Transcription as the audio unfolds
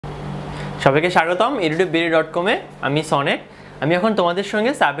সবাইকে স্বাগতম edutubebd.com এ। আমি সনেক। আমি এখন তোমাদের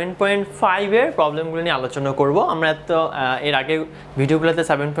সঙ্গে 7.5 এর প্রবলেমগুলো নিয়ে আলোচনা করব। আমরা তো এর আগে ভিডিওগুলোতে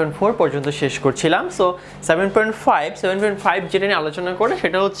 7.4 পর্যন্ত শেষ করছিলাম। সো 7.5 যেটা নিয়ে আলোচনা করে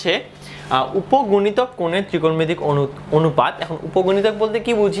সেটা হচ্ছে উপগুণিতক কোণের ত্রিকোণমিতিক অনুপাত। এখন উপগুণিতক বলতে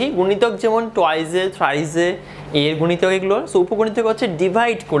কি বুঝি? গুণিতক যেমন টুয়াইজে, থ্রাইজে এর গুণিতক এগুলো। সো উপগুণিতক হচ্ছে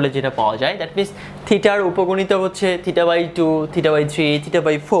ডিভাইড করলে যেটা পাওয়া যায়, দ্যাট মিনস থিটার উপগুণিতক হচ্ছে θ/2, θ/3,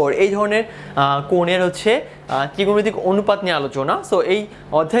 θ/4 এই ধরনের কোণের হচ্ছে ত্রিকোণমিতিক অনুপাত নিয়ে আলোচনা। সো এই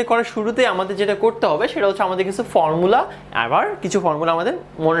অধ্যায় করার শুরুতে আমাদের যেটা করতে হবে সেটা হচ্ছে আমাদের কিছু ফর্মুলা, আবার কিছু ফর্মুলা আমাদের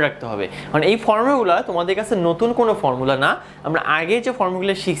মনে রাখতে হবে। কারণ এই ফর্মুলাগুলো তোমাদের কাছে নতুন কোনো ফর্মুলা না, আমরা আগে যে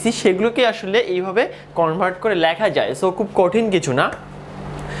ফর্মুলাগুলো শিখছি সেগুলোকে আসলে এইভাবে কনভার্ট করে লেখা যায়। সো খুব কঠিন কিছু না।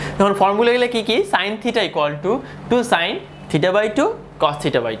 এখন ফর্মুলাগুলো কি কি? sin θ = 2 sin θ/2 cos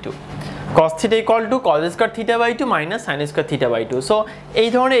θ/2, cos θ = cos square θ/2 - sin square θ/2। So এই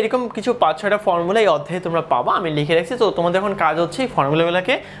ধরনের এরকম কিছু 5-6টা ফর্মুলা এই অধ্যায়ে তোমরা পাবা, আমি লিখে রাখছি। তো তোমাদের এখন কাজ হচ্ছে এই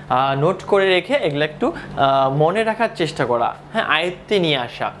ফর্মুলাগুলোকে নোট করে রেখে এগুলো একটু মনে রাখার চেষ্টা করা, হ্যাঁ, আয়ত্তে নিয়ে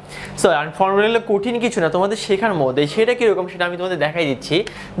আসা। সো আর ফর্মুলাগুলো কঠিন কিছু না, তোমাদের শেখার মধ্যে। সেটা কীরকম সেটা আমি তোমাদের দেখাই দিচ্ছি।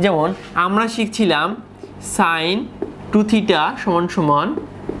 যেমন আমরা শিখছিলাম sin 2θ =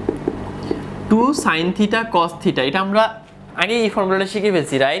 2 sin θ cos θ, এটা আমরা আগে এই ফর্মুলাটা শিখে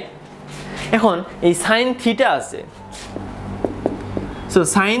ফেলছি, রাইট? এখন এই sin θ আছে, সো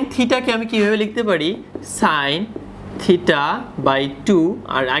sin θ কে আমি কিভাবে লিখতে পারি? sin θ/2,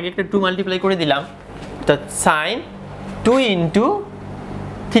 আর আগে একটা 2 মাল্টিপ্লাই করে দিলাম, তো sin 2 ×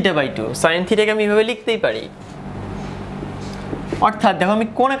 θ/2। sin θ কে আমি এভাবে লিখতেই পারি। অর্থাৎ দেখো আমি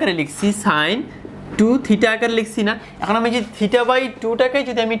কোন আকারে লিখছি? sin 2θ আকারে লিখছি না। এখন আমি যদি θ/2টাকে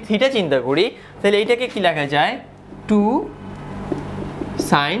যদি আমি θ চিন্তা করি তাহলে এইটাকে কি লেখা যায়? 2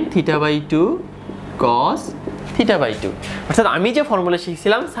 sin θ/2 cos θ/2। অর্থাৎ আমি যে ফর্মুলা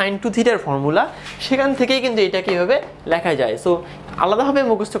শিখছিলাম sin 2θ এর ফর্মুলা, সেখান থেকেই কিন্তু এটা কীভাবে লেখা যায়। সো আলাদাভাবে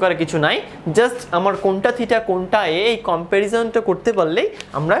মুখস্থ করার কিছু নাই, জাস্ট আমার কোনটা থিটা কোনটা এ এই কম্প্যারিজনটা করতে পারলেই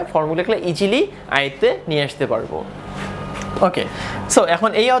আমরা ফর্মুলাগুলো ইজিলি আয়ত্তে নিয়ে আসতে পারবো। ওকে, সো এখন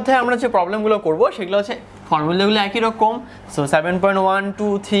এই অধ্যায়ে আমরা যে প্রবলেমগুলো করব সেগুলো হচ্ছে ফর্মুলাগুলো একই রকম। সো 7.1,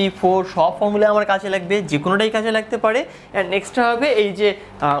 2, 3, 4 সব ফর্মুলা আমার কাছে লাগবে, যে কোনোটাই কাজে লাগতে পারে। অ্যান্ড এক্সট্রা হবে এই যে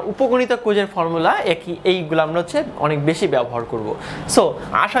উপগণিত কোজের ফর্মুলা, এইগুলো আমরা হচ্ছে অনেক বেশি ব্যবহার করব। সো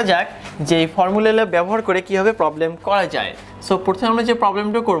আসা যাক যে এই ফর্মুলাগুলো ব্যবহার করে কীভাবে প্রবলেম করা যায়। সো প্রথমে আমরা যে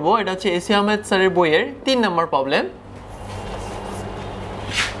প্রবলেমটা করব এটা হচ্ছে এসি আহমেদ স্যারের বইয়ের 3 নম্বর প্রবলেম।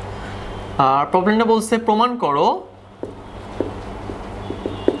 আর প্রবলেমটা বলছে প্রমাণ করো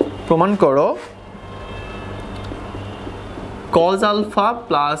cos alpha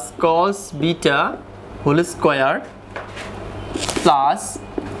plus cos beta whole square plus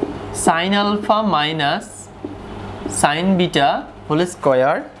sin alpha minus sin beta whole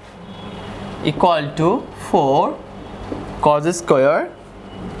square equal to 4 cos square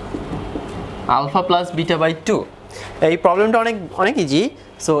alpha plus beta/2। এই প্রবলেমটা অনেক ইজি।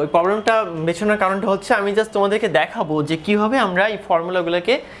 সো এই প্রবলেমটা বেছানোর কারণটা হচ্ছে আমি জাস্ট তোমাদেরকে দেখাবো যে কীভাবে আমরা এই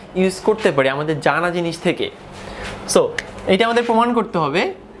ফর্মুলাগুলোকে ইউজ করতে পারি আমাদের জানা জিনিস থেকে। সো এটা আমাদের প্রমাণ করতে হবে।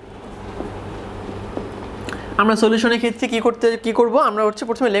 আমরা সলিউশনের ক্ষেত্রে কি করব? আমরা হচ্ছে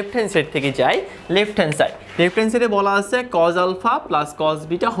প্রথমে লেফট হ্যান্ড সাইড থেকে যাই। লেফট হ্যান্ড সাইডে বলা আছে cos alpha plus cos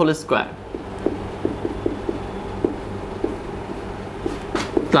beta whole square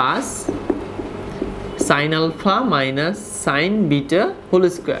plus sin alpha minus sin beta whole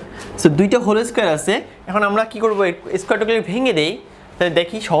square। So দুইটা হোল স্কোয়ার আছে। এখন আমরা কি করব? স্কোয়ারটাকে ভেঙে দেই, তাহলে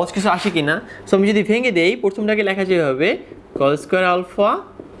দেখি সহজ কিছু আসে কিনা। সো আমি যদি ভেঙে দেই, প্রথমটাকে লেখা যায় হবে cos square alpha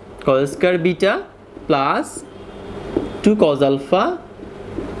cos square beta plus 2 cos alpha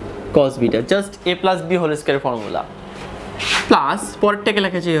cos beta, just a plus b whole square formula, plus পরেরটাকে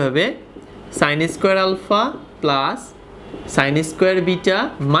লেখা যায় হবে sin square alpha plus sin square beta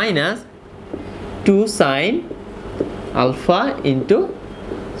minus 2 sin alpha into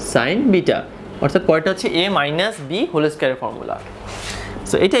sin beta, অর্থাৎ পরেরটা হচ্ছে a minus b whole square formula.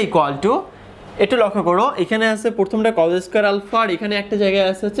 So এটা equal to, একটু লক্ষ্য করো এখানে আছে প্রথমটা cos স্কয়ার আলফা, আর এখানে একটা জায়গায়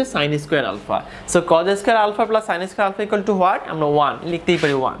আছে হচ্ছে sin square alpha. So cos square alpha plus sin square alpha equal to what? আমরা 1 লিখতেই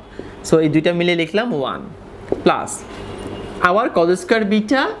পারি 1। সো এই দুইটা মিলে লিখলাম 1 প্লাস আবার cos square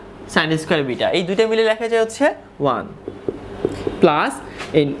beta sin square beta, এই দুইটা মিলে লেখা যায় হচ্ছে 1 প্লাস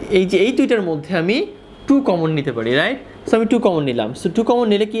এই যে এই দুইটার মধ্যে আমি 2 কমন নিতে পারি, রাইট? সো আমি 2 কমন নিলাম। সো 2 কমন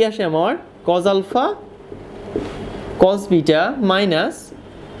নিলে কি আসে আমার? cos alpha cos beta minus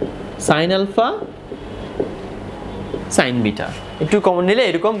sin alpha sin beta, একটু কমন নিলে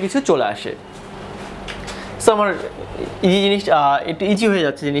এরকম কিছু চলে আসে। সো আমার ইজি জিনিস একটু ইজি হয়ে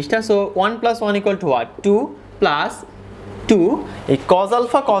যাচ্ছে জিনিসটা। So 1 + 1 = what? 2 + 2 এই cos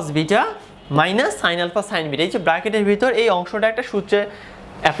alpha cos beta minus sine alpha sign beta. এই যে ব্র্যাকেটের ভিতর এই অংশটা একটা সূত্রে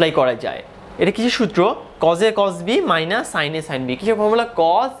অ্যাপ্লাই করা যায়। এটা কিসের সূত্র? কজ এ কজ বি মাইনাস সাইন এ সাইন বি। কিসের ফর্মুলা?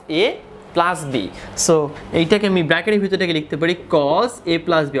 কজ এ প্লাস বি। সো এইটাকে আমি ব্র্যাকেটের ভিতরটাকে লিখতে পারি কজ এ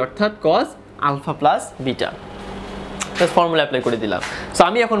প্লাস বি, অর্থাৎ cos alpha plus beta. Formula apply করে দিলাম। সো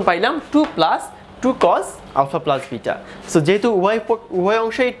আমি এখন পাইলাম 2 plus 2 cos alpha plus beta. So যেহেতু উভয়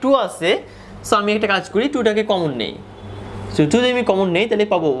অংশেই 2 আছে, সো আমি একটা কাজ করি, 2টাকে কমন নেই। সো 2 যদি আমি কমন নেই তাহলে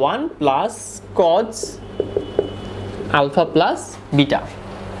পাবো 1 plus cos alpha plus beta,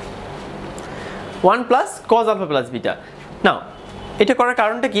 1 plus cos alpha plus beta. নাও এটা করার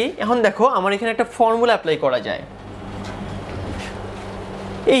কারণটা কি? এখন দেখো আমার এখানে একটা ফর্মুলা অ্যাপ্লাই করা যায়।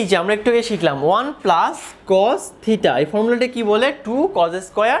 এই যে আমরা একটু আগে শিখলাম 1 প্লাস কজ থিটা, এই ফর্মুলাটা কি বলে? 2 কজ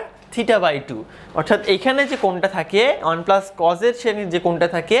স্কয়ার থিটা বাই 2। অর্থাৎ এখানে যে কোণটা থাকে 1 প্লাস কজের যে কোণটা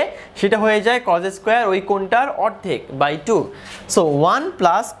থাকে সেটা হয়ে যায় কজ স্কয়ার ওই কোণটার অর্ধেক বাই 2। সো 1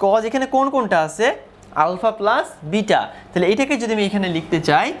 প্লাস কজ, এখানে কোন কোণটা আছে? Alpha plus beta. তাহলে এটাকে যদি আমি এখানে লিখতে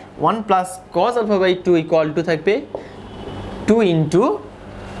চাই 1 plus cos alpha by 2 equal to থাকবে 2 ইন্টু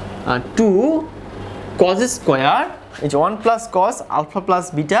 2 কজ স্কয়ার, এই যে 1 plus cos alpha plus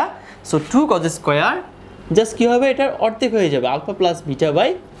beta. So 2 cause square just কি হবে? এটার অর্ধেক হয়ে যাবে আলফা প্লাস বিটা বাই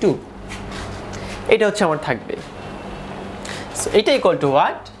 2। এটা হচ্ছে আমার থাকবে। সো এটা ইকুয়াল টু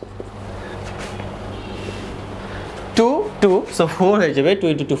হোয়াট? 2 2, সো 4 হয়ে যাবে, 2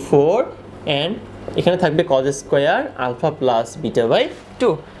 ইন্টু 2 4, অ্যান্ড এখানে থাকবে cause square alpha plus beta by 2।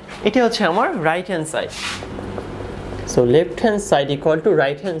 এটা হচ্ছে আমার right hand side. So left hand side equal to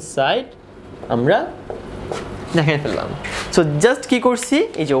right hand side আমরা দেখাই ফেললাম। সো জাস্ট কি করছি?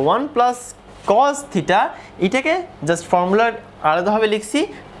 এই যে 1 প্লাস কজ থিটা, এটাকে জাস্ট ফর্মুলার আলাদাভাবে লিখছি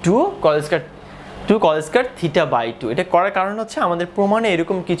 2 কজ স্কয়ার থিটা বাই 2। এটা করার কারণ হচ্ছে আমাদের প্রমাণে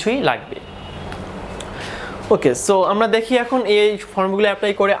এরকম কিছুই লাগবে। ওকে, সো আমরা দেখি এখন এই ফর্মুলাগুলো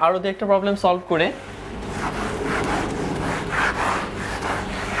অ্যাপ্লাই করে আরও একটা প্রবলেম সলভ করে।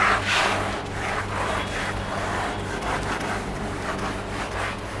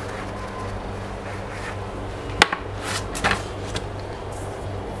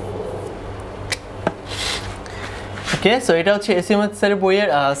 ওকে, সো এটা হচ্ছে এসি ম্যাথ স্যারের বইয়ের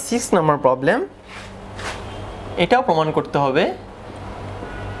 6 নম্বর প্রবলেম। এটাও প্রমাণ করতে হবে।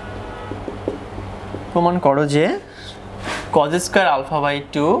 প্রমাণ করো যে cause square alpha by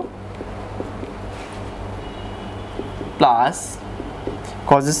 2 plus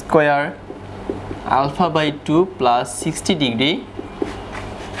cos square alpha by 2 plus 60 degree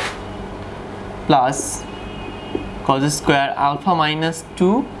plus cos square alpha minus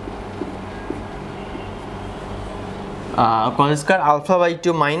 2 cos square alpha by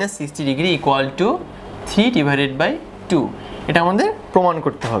 2 minus 60 degree equal to 3 divided by 2। এটা আমাদের প্রমাণ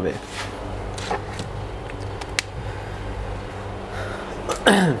করতে হবে।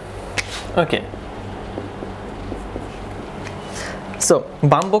 ওকে, সো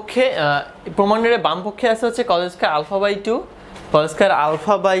বাম পক্ষে প্রমাণের বাম পক্ষে আছে হচ্ছে cos square alpha by 2, cos square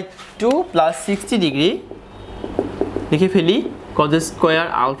alpha by 2 plus 60 degree. লিখে ফেলি cos square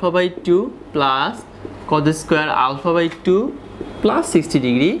alpha by 2 plus cos square alpha by 2 plus 60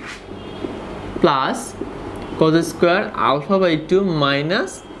 degree plus cos square alpha by 2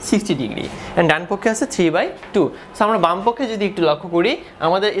 minus 60 degree, and ডান পক্ষে আছে 3/2। সো আমরা বাম পক্ষে যদি একটু লক্ষ্য করি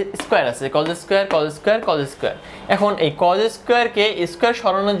আমাদের স্কয়ার আছে cos square cos square cos square. এখন এই cos স্কয়ারকে স্কয়ার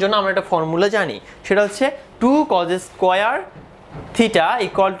সরানোর জন্য আমরা একটা ফর্মুলা জানি, সেটা হচ্ছে 2 cos square theta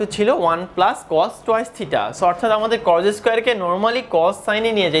equal to ছিল 1 plus cos twice theta. So অর্থাৎ আমাদের cos স্কয়ারকে নর্মালি cos সাইনে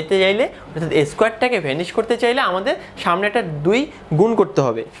নিয়ে যেতে চাইলে, অর্থাৎ স্কয়ারটাকে ভ্যানিশ করতে চাইলে আমাদের সামনে একটা 2 গুণ করতে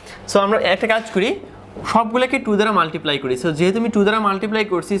হবে। সো আমরা একটা কাজ করি, সবগুলোকে 2 দ্বারা মাল্টিপ্লাই করি। সো যেহেতু আমি 2 দ্বারা মাল্টিপ্লাই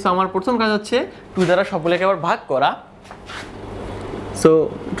করছি, সো আমার প্রথম কাজ হচ্ছে 2 দ্বারা সবগুলোকে আবার ভাগ করা। সো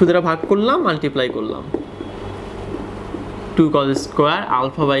 2 দ্বারা ভাগ করলাম, মাল্টিপ্লাই করলাম, 2 cos square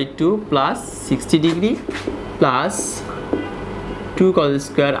alpha by 2 plus 60 degree plus 2 cos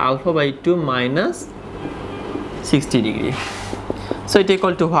square alpha by 2 minus 60 degree. So এটা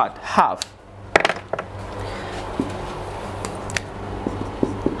equal to what? Half.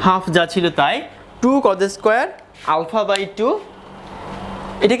 Half যা ছিল তাই 2 cos স্কয়ার আলফা বাই 2,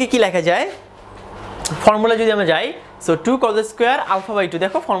 এটাকে কি লেখা যায়? ফর্মুলা যদি আমরা যাই, so 2 cos square alpha by 2,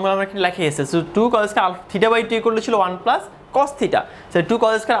 দেখো ফর্মুলা আমরা এখানে লেখা আছে। So 2 cos square theta by 2 equal ছিল 1 plus cos theta. So 2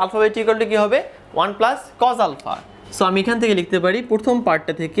 cos square alpha by 2 equal to কি হবে? 1 প্লাস cos আলফা। সো আমি এখান থেকে লিখতে পারি প্রথম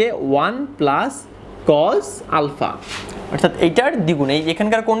পার্টটা থেকে 1 প্লাস cos আলফা, অর্থাৎ এইটার দ্বিগুণ, এই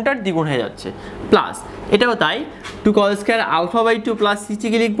এখানকার কোনটার দ্বিগুণ হয়ে যাচ্ছে, প্লাস এটাও তাই 2 cos square alpha by 2 plus 60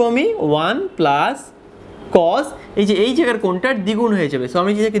 কে লিখবো আমি 1 প্লাস cos, এই যে এই জায়গার কোনটার দ্বিগুণ হয়ে যাবে। সো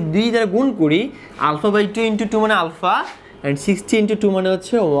আমি যেটাকে 2 দ্বারা গুণ করি, আলফা বাই 2 ইন্টু 2 মানে আলফা, অ্যান্ড 60 ইন্টু 2 মানে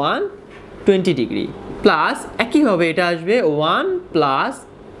হচ্ছে 1 20 ডিগ্রি প্লাস একইভাবে এটা আসবে 1 প্লাস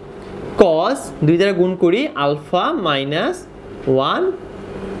কস 2 দ্বারা গুণ করি আলফা মাইনাস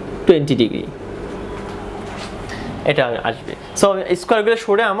 120 ডিগ্রি এটা আসবে। সো স্কোয়ারগুলো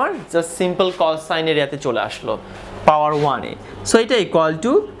সরে আমার জাস্ট সিম্পল কস সাইন এরিয়াতে চলে আসলো পাওয়ার 1 এ। সো এটা ইকুয়াল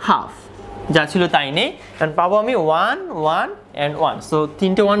টু হাফ, যা ছিল তাই নেই, কারণ পাবো আমি 1 1 অ্যান্ড 1, সো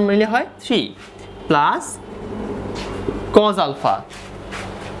 3টে 1 মিলে হয় 3 plus cos alpha,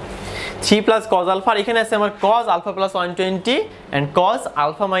 3 plus cos alpha, আর এখানে আছে আমার cos alpha plus 120 and cos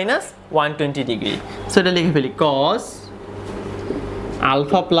alpha minus 120 degree. So এটা লিখে ফেলি cos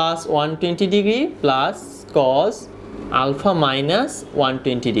alpha plus 120 degree plus cos alpha minus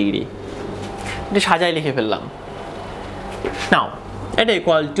 120 degree, এটা সাজাই লিখে ফেললাম। নাও এটা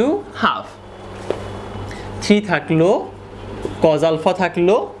ইকুয়াল টু হাফ, 3 থাকলো কস আলফা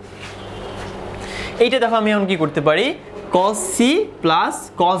থাকলো, এইটা দেখো আমি এখন কি করতে পারি cos c plus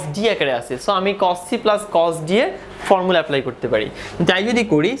cos d আকারে আছে, সো আমি cos c plus cos d এর ফর্মুলা অ্যাপ্লাই করতে পারি। তাই যদি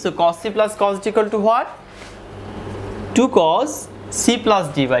করি so cos c plus cos d equal to what 2 cos c plus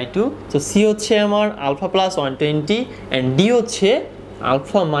d by 2, so c হচ্ছে আমার আলফা প্লাস 120 অ্যান্ড d হচ্ছে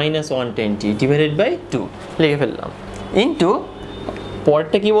আলফা মাইনাস 120 ডিভাইডেড বাই 2 লিখে ফেললাম ইনটু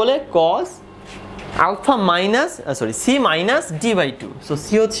পরেরটা কি বলে cos alpha minus c minus d by 2, so c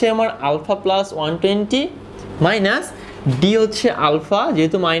হচ্ছে আমার আলফা প্লাস 120 মাইনাস d হচ্ছে আলফা,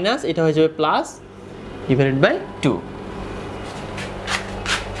 যেহেতু মাইনাস এটা হয়ে যাবে প্লাস ডিভাইডেড বাই 2,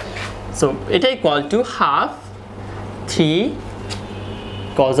 সো এটা equal to half 3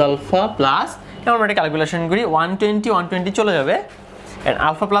 cos alpha plus, এখন আমরা এটা ক্যালকুলেশন করি 120 120 চলে যাবে, এন্ড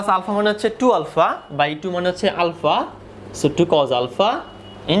আলফা প্লাস আলফা মানে হচ্ছে 2 আলফা বাই 2 মানে হচ্ছে alpha, so 2 cos alpha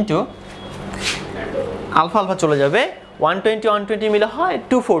into alpha alpha চলে যাবে 120 120 মিলে হয়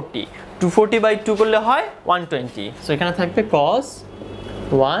 240, 240 বাই 2 করলে হয় 120, সো এখানে থাকবে cos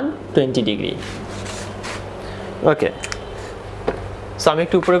 120 ডিগ্রি। ওকে, সো আমি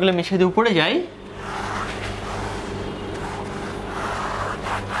একটু উপরে গেলে মিশিয়ে দিয়ে উপরে যাই।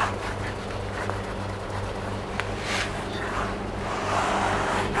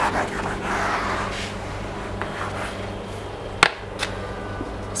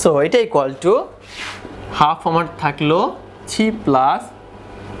 সো এটা ইকুয়াল টু হাফ আমার থাকলো 3 প্লাস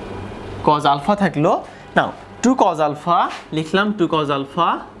cos আলফা থাকলো, নাও 2 cos আলফা লিখলাম 2 cos alpha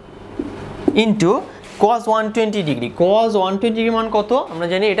into cos 120 degree, cos 120 degree মান কত আমরা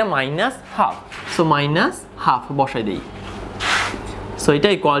জানি এটা minus half, so minus half বসাই দিই, সো এটা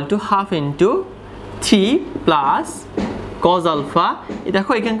equal to half into 3 plus cos alpha,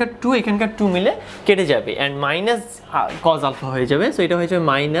 দেখো এখানকার 2 এখানকার 2 মিলে কেটে যাবে অ্যান্ড মাইনাস cos আলফা হয়ে যাবে, সো এটা হয়ে যাবে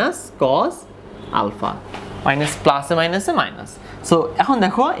মাইনাস cos আলফা, মাইনাস প্লাসে মাইনাসে মাইনাস, সো এখন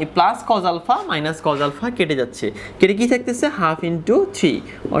দেখো এই plus cos alpha minus cos alpha কেটে যাচ্ছে, কেটে কি থাকতেছে হাফ ইনটু 3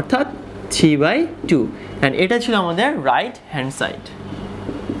 অর্থাৎ 3/2, অ্যান্ড এটা ছিল আমাদের right hand side,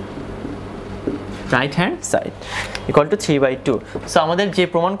 right hand side equal to 3/2। So আমাদের যে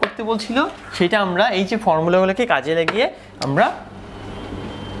প্রমাণ করতে বলছিল সেটা আমরা এই যে ফর্মুলাগুলোকে কাজে লাগিয়ে আমরা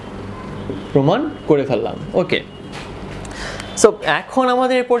প্রমাণ করে ফেললাম। ওকে, সো এখন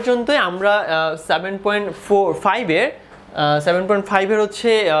আমাদের এ পর্যন্তই, আমরা 7.5 এর হচ্ছে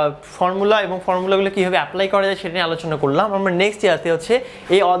ফর্মুলা এবং ফর্মুলাগুলো কীভাবে অ্যাপ্লাই করা যায় সেটা নিয়ে আলোচনা করলাম। আমরা নেক্সট ইয়ারতে হচ্ছে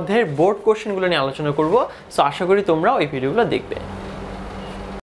এই অধ্যায়ের বোর্ড কোশ্চেনগুলো নিয়ে আলোচনা করব, সো আশা করি তোমরাও এই ভিডিওগুলো দেখবে।